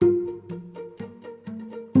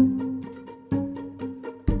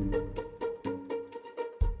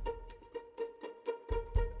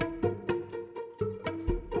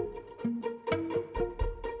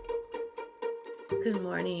Good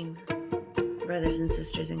morning, brothers and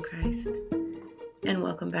sisters in Christ, and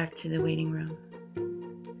welcome back to the waiting room.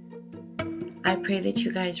 I pray that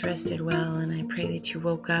you guys rested well, and I pray that you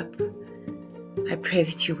woke up. And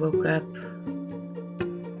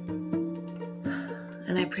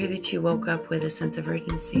I pray that you woke up with a sense of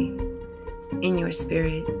urgency in your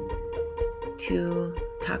spirit to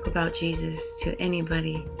talk about Jesus to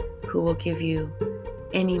anybody who will give you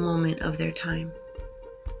any moment of their time.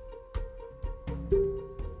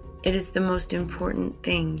 It is the most important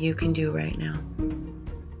thing you can do right now.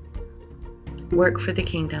 Work for the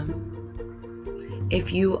kingdom.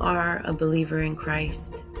 If you are a believer in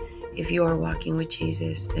Christ, if you are walking with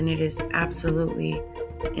Jesus, then it is absolutely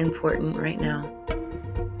important right now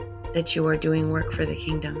that you are doing work for the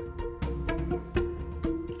kingdom.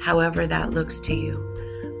 However that looks to you,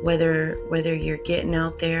 whether you're getting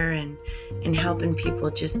out there and helping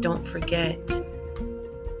people, just don't forget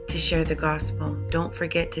to share the gospel. Don't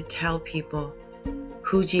forget to tell people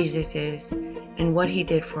who Jesus is and what he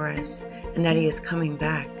did for us and that he is coming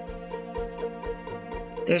back.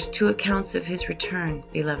 There's two accounts of his return,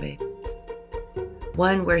 beloved.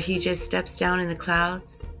 One where he just steps down in the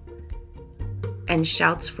clouds and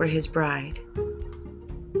shouts for his bride.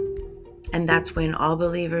 And that's when all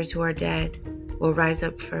believers who are dead will rise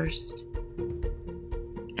up first.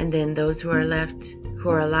 And then those who are left, who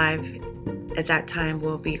are alive at that time,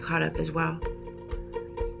 will be caught up as well.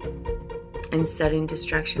 And sudden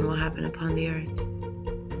destruction will happen upon the earth.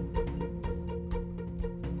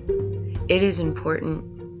 It is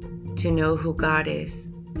important to know who God is.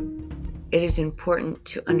 It is important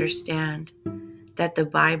to understand that the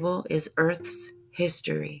Bible is Earth's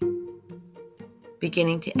history,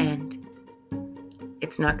 beginning to end.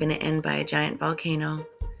 It's not going to end by a giant volcano.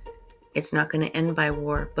 It's not going to end by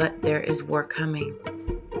war, but there is war coming.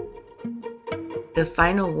 The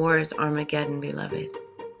final war is Armageddon, beloved.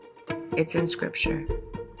 It's in Scripture.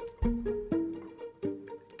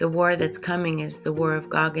 The war that's coming is the war of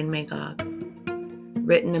Gog and Magog,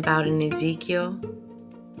 written about in Ezekiel.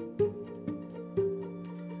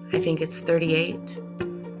 I think it's 38.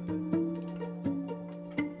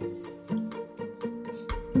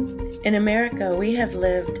 In America, we have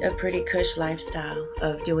lived a pretty cush lifestyle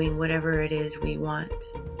of doing whatever it is we want,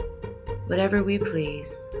 whatever we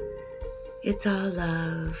please. It's all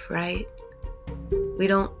love, right? We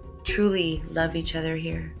don't truly love each other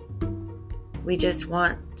here. We just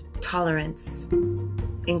want tolerance,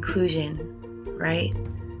 inclusion, right?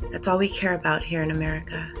 That's all we care about here in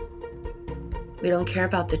America. We don't care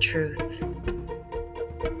about the truth.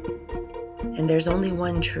 And there's only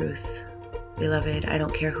one truth, beloved. I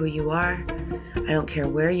don't care who you are. I don't care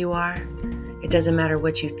where you are. It doesn't matter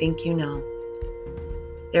what you think you know.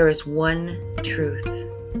 There is one truth.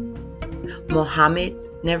 Muhammad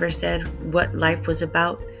never said what life was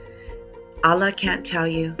about. Allah can't tell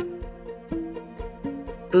you.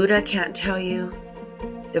 Buddha can't tell you.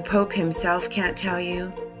 The Pope himself can't tell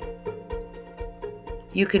you.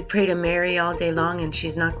 You could pray to Mary all day long and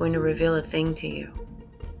she's not going to reveal a thing to you.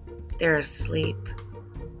 They're asleep.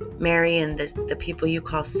 Mary and the people you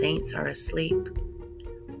call saints are asleep.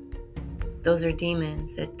 Those are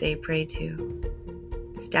demons that they pray to.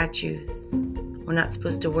 Statues. We're not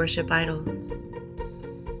supposed to worship idols.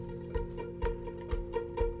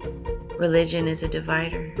 Religion is a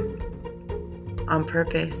divider on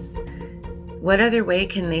purpose. What other way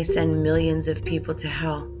can they send millions of people to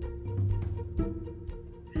hell?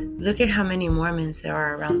 Look at how many Mormons there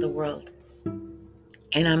are around the world.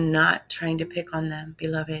 And I'm not trying to pick on them,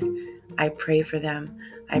 beloved. I pray for them.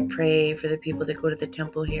 I pray for the people that go to the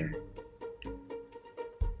temple here,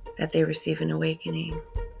 that they receive an awakening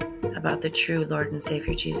about the true Lord and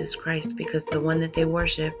Savior Jesus Christ, because the one that they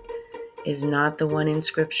worship is not the one in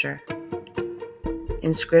Scripture.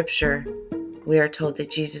 In Scripture, we are told that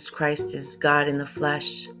Jesus Christ is God in the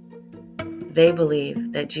flesh. They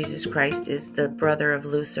believe that Jesus Christ is the brother of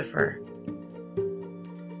Lucifer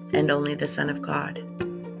and only the Son of God.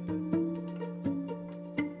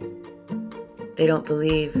 They don't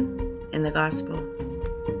believe in the gospel,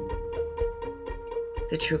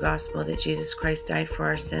 the true gospel, that Jesus Christ died for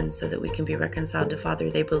our sins so that we can be reconciled to Father.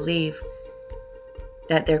 They believe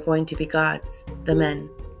that they're going to be gods, the men,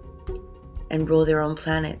 and rule their own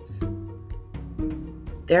planets.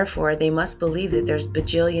 Therefore, they must believe that there's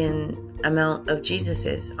bajillion amount of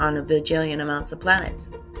Jesuses on a bajillion amounts of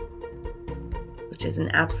planets, which is an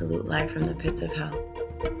absolute lie from the pits of hell.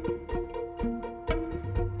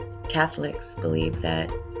 Catholics believe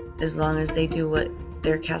that as long as they do what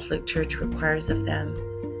their Catholic Church requires of them,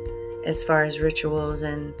 as far as rituals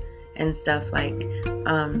and stuff like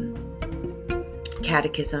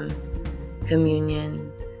catechism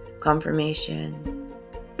communion, confirmation.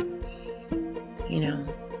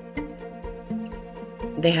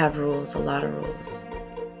 They have rules, a lot of rules.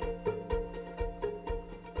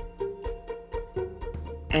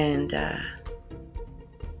 And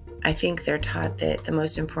I think they're taught that the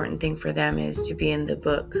most important thing for them is to be in the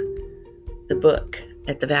book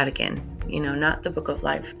at the Vatican, not the book of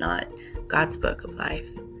life, not God's book of life.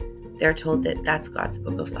 They're told that that's God's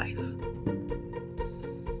book of life.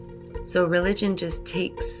 So religion just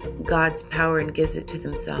takes God's power and gives it to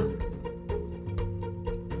themselves.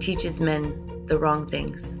 Teaches men the wrong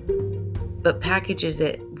things, but packages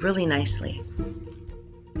it really nicely.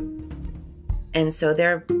 And so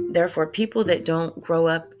therefore, people that don't grow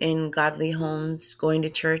up in godly homes, going to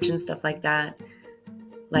church and stuff like that,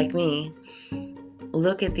 like me,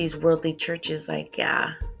 look at these worldly churches like,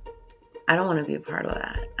 yeah, I don't want to be a part of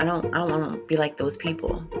that. I don't want to be like those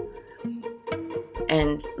people.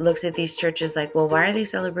 And looks at these churches like, well, why are they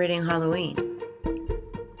celebrating Halloween?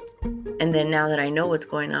 And then now that I know what's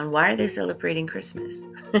going on, why are they celebrating Christmas?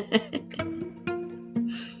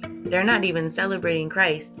 They're not even celebrating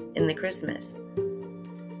Christ in the Christmas.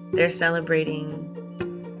 They're celebrating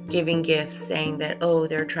giving gifts, saying that,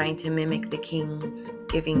 they're trying to mimic the kings,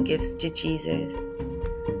 giving gifts to Jesus.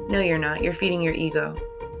 No, you're not. You're feeding your ego.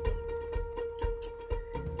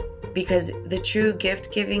 Because the true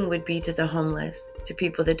gift giving would be to the homeless, to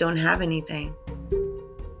people that don't have anything.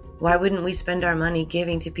 Why wouldn't we spend our money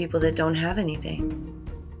giving to people that don't have anything?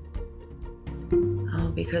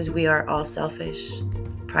 Oh, because we are all selfish,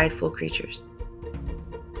 prideful creatures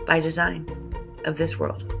by design of this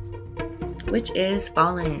world, which is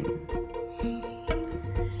fallen.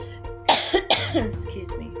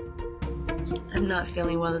 Excuse me. I'm not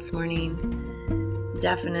feeling well this morning.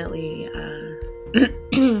 Definitely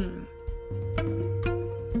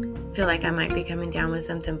feel like I might be coming down with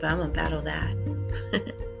something, but I'm going to battle that.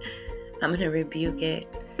 I'm going to rebuke it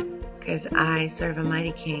because I serve a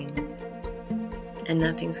mighty King, and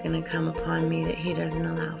nothing's going to come upon me that He doesn't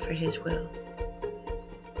allow for His will.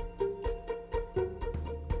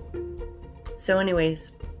 So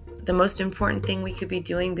anyways, the most important thing we could be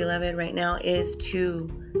doing, beloved, right now is to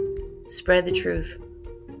spread the truth.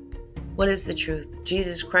 What is the truth?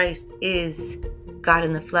 Jesus Christ is God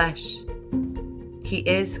in the flesh. He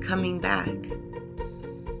is coming back.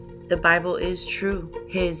 The Bible is true.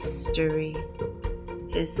 His story.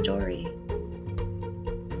 His story.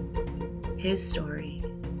 His story.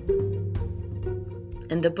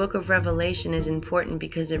 And the book of Revelation is important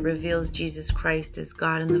because it reveals Jesus Christ as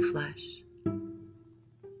God in the flesh.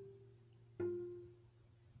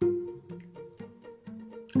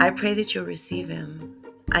 I pray that you'll receive Him.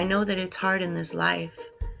 I know that it's hard in this life,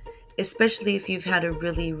 especially if you've had a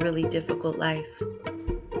really, really difficult life.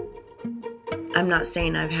 I'm not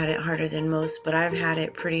saying I've had it harder than most, but I've had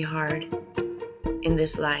it pretty hard in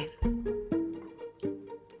this life.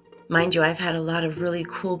 Mind you, I've had a lot of really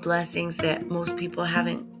cool blessings that most people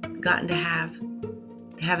haven't gotten to have.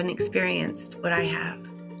 They haven't experienced what I have.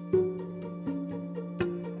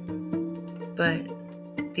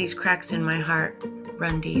 But these cracks in my heart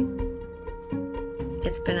run deep.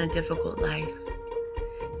 It's been a difficult life.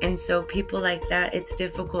 And so people like that, it's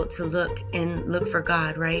difficult to look for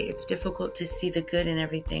God, right? It's difficult to see the good in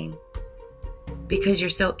everything because you're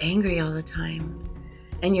so angry all the time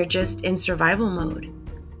and you're just in survival mode.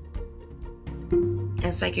 And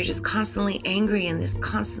it's like you're just constantly angry and this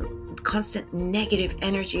constant negative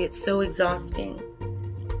energy. It's so exhausting.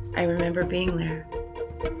 I remember being there.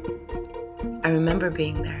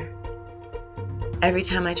 Every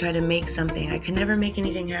time I tried to make something, I could never make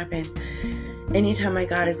anything happen. Anytime I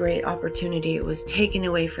got a great opportunity, it was taken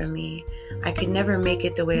away from me. I could never make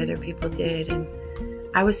it the way other people did. And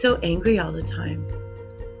I was so angry all the time.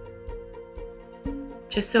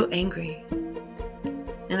 Just so angry.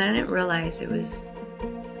 And I didn't realize it was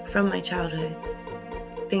from my childhood.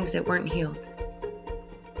 Things that weren't healed.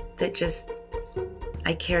 That just,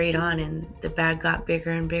 I carried on and the bag got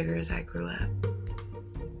bigger and bigger as I grew up.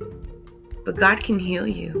 But God can heal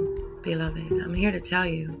you, beloved. I'm here to tell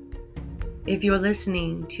you. If you're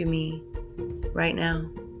listening to me right now,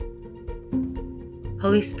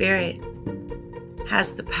 Holy Spirit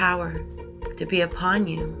has the power to be upon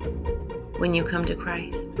you when you come to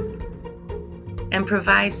Christ and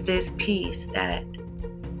provides this peace that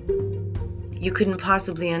you couldn't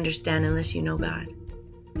possibly understand unless you know God.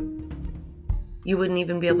 You wouldn't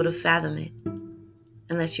even be able to fathom it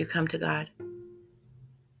unless you come to God.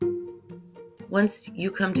 Once you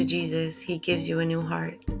come to Jesus, He gives you a new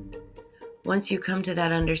heart. Once you come to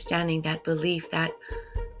that understanding, that belief, that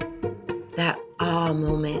awe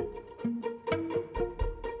moment,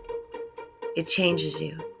 it changes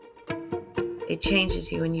you. It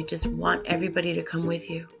changes you, and you just want everybody to come with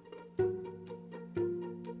you.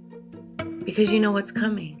 Because you know what's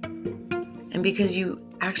coming. And because you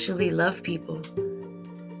actually love people.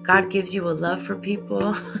 God gives you a love for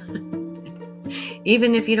people.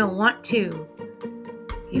 Even if you don't want to,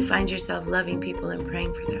 you find yourself loving people and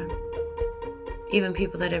praying for them. Even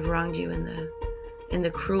people that have wronged you in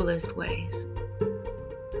the cruelest ways.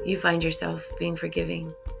 You find yourself being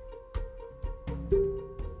forgiving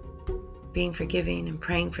and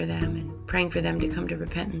praying for them to come to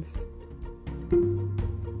repentance.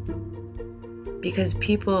 Because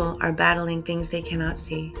people are battling things they cannot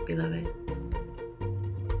see, beloved.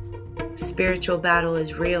 Spiritual battle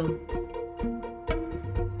is real.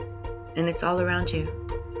 And it's all around you.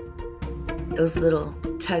 Those little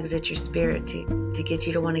tugs at your spirit to get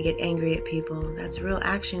you to want to get angry at people. That's real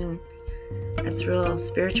action. That's real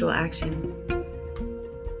spiritual action.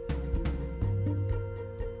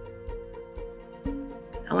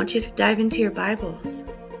 I want you to dive into your Bibles.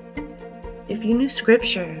 If you knew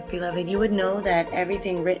Scripture, beloved, you would know that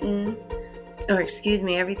everything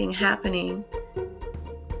happening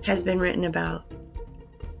has been written about.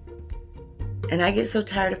 And I get so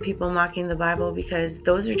tired of people mocking the Bible because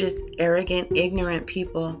those are just arrogant, ignorant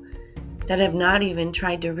people that have not even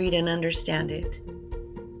tried to read and understand it.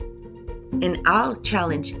 And I'll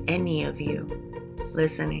challenge any of you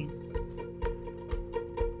listening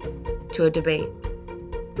to a debate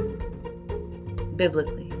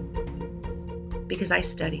biblically, because I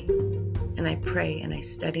study and I pray and I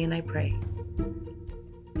study and I pray.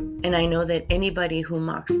 And I know that anybody who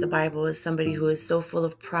mocks the Bible is somebody who is so full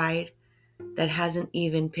of pride that hasn't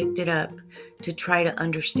even picked it up to try to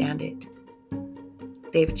understand it.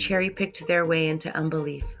 They've cherry-picked their way into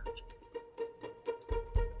unbelief.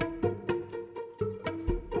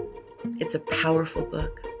 It's a powerful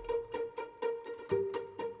book.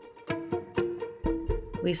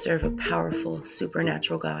 We serve a powerful,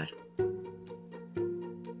 supernatural God.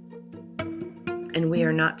 And we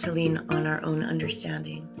are not to lean on our own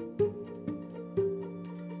understanding.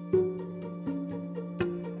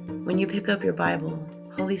 When you pick up your Bible,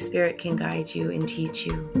 Holy Spirit can guide you and teach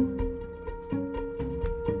you.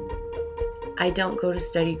 I don't go to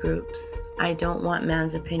study groups. I don't want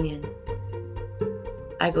man's opinion.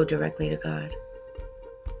 I go directly to God.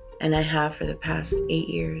 And I have for the past 8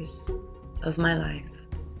 years of my life.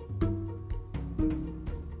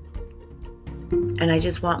 And I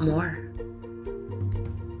just want more.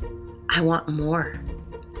 I want more.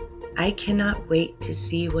 I cannot wait to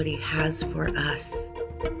see what He has for us.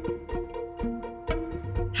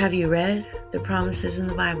 Have you read the promises in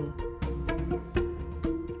the Bible?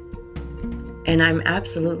 And I'm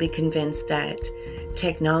absolutely convinced that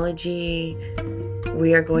technology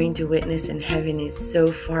we are going to witness in heaven is so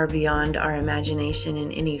far beyond our imagination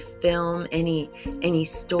in any film, any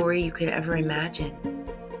story you could ever imagine.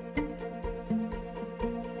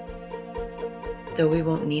 Though we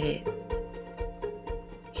won't need it.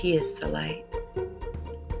 He is the light.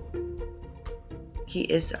 He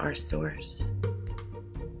is our source.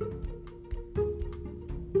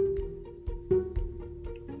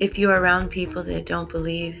 If you're around people that don't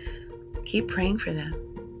believe, keep praying for them.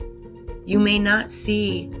 You may not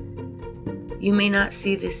see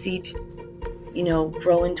the seed,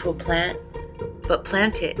 grow into a plant, but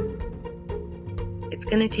plant it. It's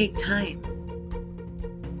going to take time.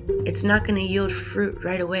 It's not going to yield fruit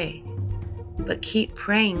right away, but keep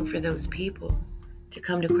praying for those people to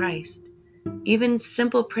come to Christ. Even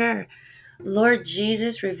simple prayer, Lord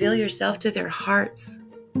Jesus, reveal yourself to their hearts.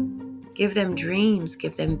 Give them dreams,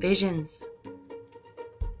 give them visions.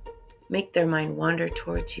 Make their mind wander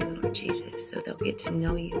towards you, Lord Jesus, so they'll get to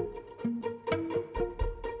know you.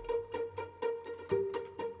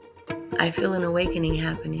 I feel an awakening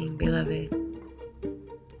happening, beloved,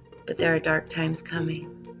 but there are dark times coming.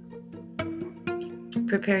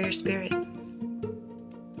 Prepare your spirit.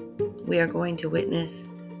 We are going to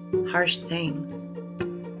witness harsh things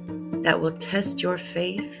that will test your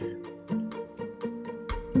faith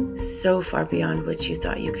so far beyond what you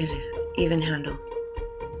thought you could even handle.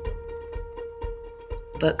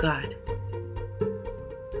 But God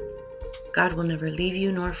will never leave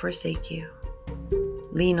you nor forsake you.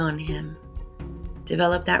 Lean on Him.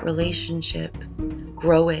 Develop that relationship.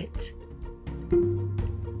 Grow it.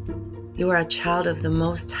 You are a child of the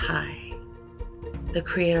Most High, the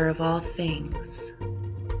Creator of all things.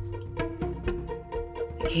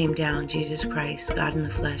 It came down, Jesus Christ, God in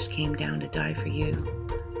the flesh, came down to die for you,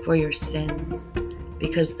 for your sins,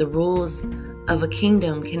 because the rules of a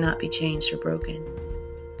kingdom cannot be changed or broken.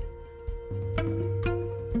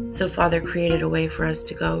 So Father created a way for us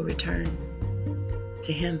to go, return.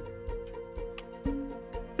 to Him.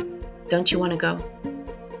 Don't you want to go?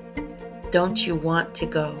 Don't you want to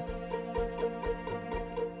go?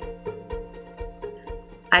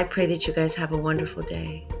 I pray that you guys have a wonderful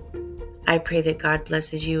day. I pray that God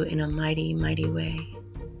blesses you in a mighty, mighty way.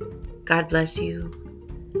 God bless you.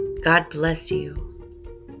 God bless you.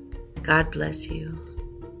 God bless you.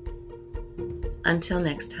 Until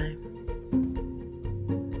next time.